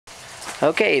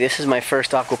Okay, this is my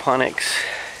first aquaponics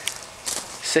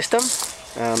system.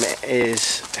 I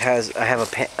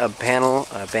have a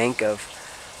bank of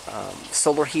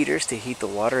solar heaters to heat the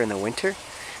water in the winter,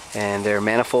 and they're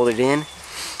manifolded in,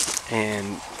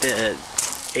 and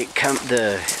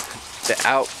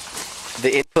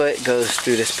the input goes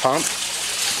through this pump.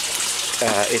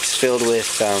 It's filled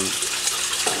with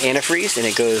antifreeze, and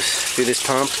it goes through this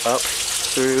pump up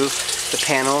through the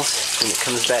panels, and it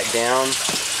comes back down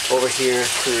over here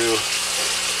through,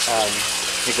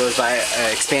 it goes by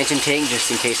an expansion tank just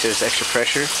in case there's extra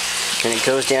pressure, and it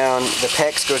goes down, the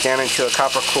PEX goes down into a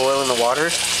copper coil in the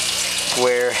water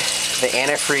where the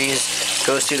antifreeze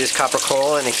goes through this copper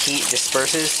coil, and the heat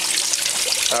disperses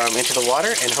into the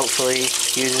water and hopefully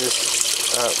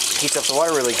heats up the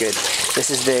water really good.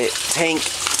 This is the tank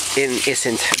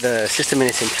the system in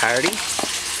its entirety.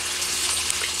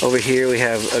 Over here we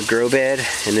have a grow bed,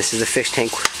 and this is the fish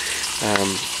tank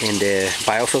and a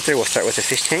biofilter. We'll start with the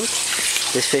fish tank.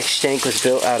 This fish tank was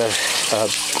built out of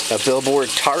a billboard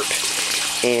tarp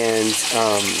and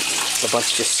a bunch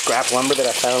of just scrap lumber that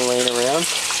I found laying around.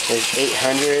 There's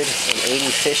 880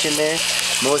 fish in there.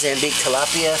 Mozambique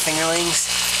Tilapia fingerlings.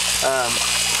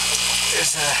 You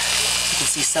can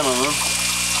see some of them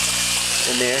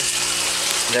in there.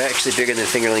 They're actually bigger than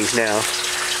fingerlings now.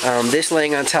 This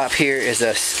laying on top here is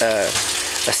a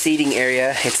seeding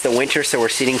area. It's the winter, so we're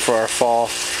seeding for our fall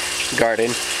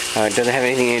garden. It doesn't have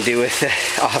anything to do with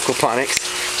aquaponics,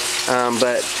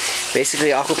 but basically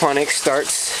aquaponics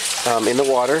starts in the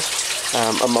water.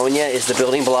 Ammonia is the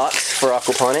building blocks for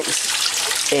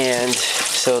aquaponics, and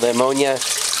so the ammonia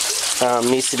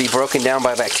needs to be broken down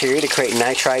by bacteria to create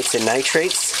nitrites and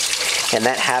nitrates, and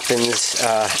that happens,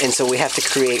 and so we have to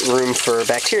create room for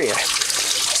bacteria.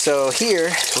 So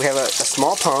here we have a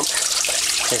small pump.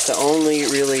 It's the only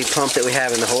really pump that we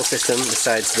have in the whole system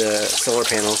besides the solar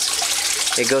panels.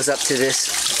 It goes up to this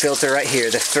filter right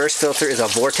here. The first filter is a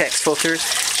vortex filter.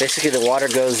 Basically the water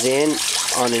goes in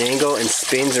on an angle and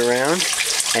spins around,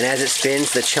 and as it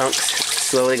spins the chunks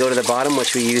slowly go to the bottom,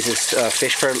 which we use as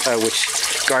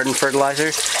garden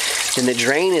fertilizer. Then the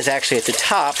drain is actually at the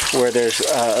top where there's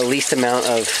a least amount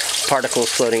of particles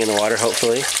floating in the water,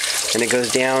 hopefully. And it goes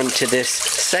down to this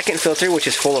second filter, which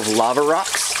is full of lava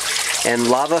rocks. And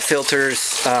lava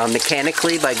filters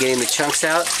mechanically by getting the chunks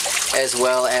out, as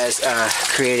well as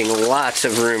creating lots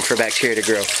of room for bacteria to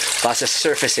grow, lots of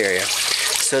surface area.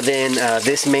 So then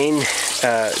this main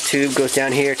tube goes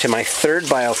down here to my third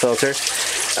biofilter.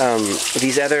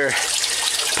 These other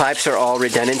pipes are all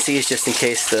redundancies, just in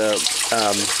case the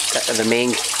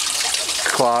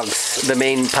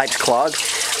main pipes clog.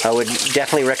 I would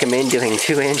definitely recommend doing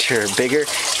 2-inch or bigger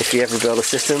if you ever build a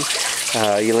system.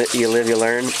 You live, you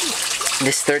learn.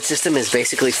 This third system is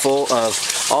basically full of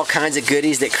all kinds of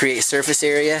goodies that create surface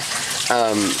area,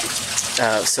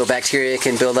 so bacteria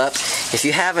can build up. If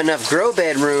you have enough grow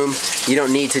bed room, you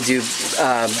don't need to do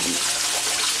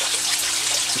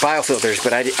biofilters,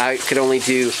 but I could only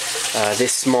do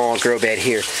this small grow bed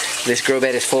here. This grow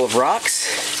bed is full of rocks,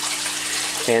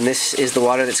 and this is the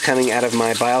water that's coming out of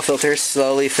my biofilter,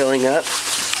 slowly filling up.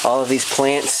 All of these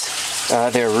plants,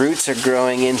 their roots are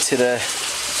growing into the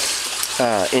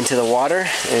water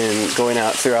and going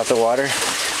out throughout the water.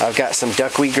 I've got some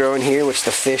duckweed growing here, which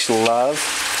the fish love,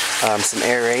 some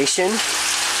aeration,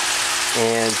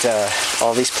 and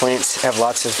all these plants have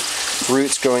lots of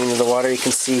roots growing into the water. You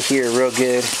can see here real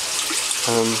good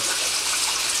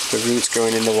the roots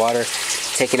growing in the water,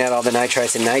 taking out all the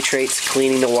nitrites and nitrates,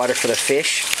 cleaning the water for the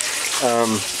fish,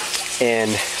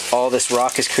 and all this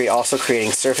rock is also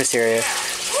creating surface area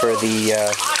for the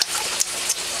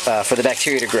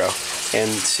bacteria to grow. And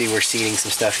see, we're seeding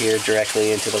some stuff here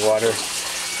directly into the water.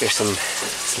 There's some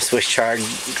Swiss chard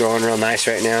growing real nice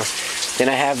right now. Then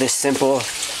I have this simple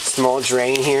small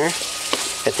drain here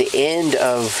at the end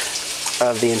of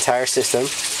the entire system.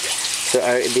 So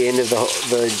at the end of the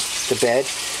bed,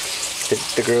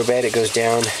 the grow bed, it goes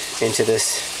down into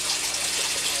this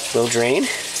little drain.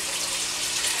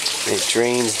 And it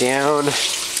drains down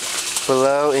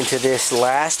below into this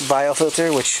last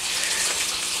biofilter, which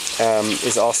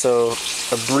is also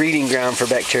a breeding ground for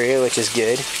bacteria, which is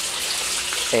good.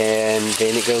 And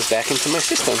then it goes back into my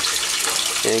system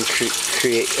and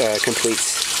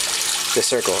completes the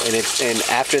circle. And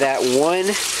after that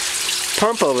one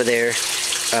pump over there,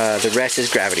 the rest is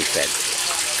gravity fed.